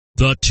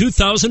The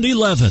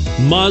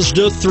 2011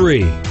 Mazda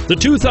 3. The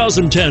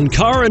 2010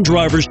 Car and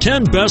Driver's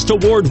 10 Best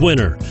Award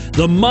winner,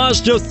 the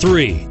Mazda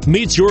 3,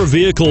 meets your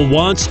vehicle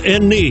wants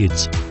and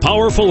needs.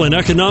 Powerful and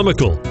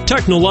economical,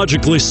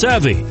 technologically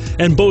savvy,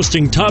 and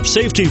boasting top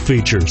safety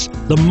features,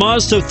 the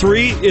Mazda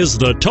 3 is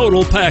the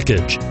total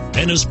package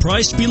and is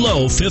priced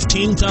below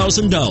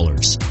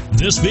 $15,000.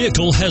 This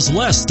vehicle has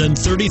less than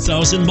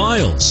 30,000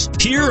 miles.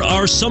 Here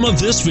are some of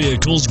this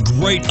vehicle's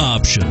great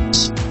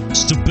options: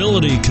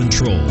 stability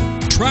control,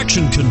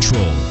 traction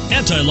control,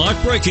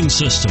 anti-lock braking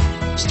system,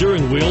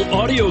 steering wheel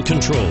audio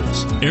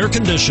controls, air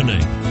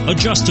conditioning,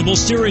 adjustable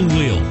steering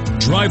wheel,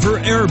 driver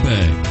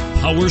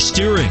airbag, power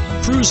steering,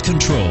 cruise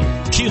control,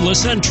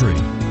 keyless entry.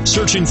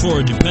 Searching for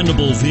a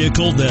dependable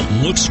vehicle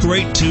that looks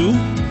great too?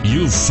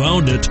 You've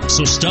found it,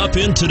 so stop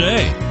in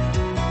today.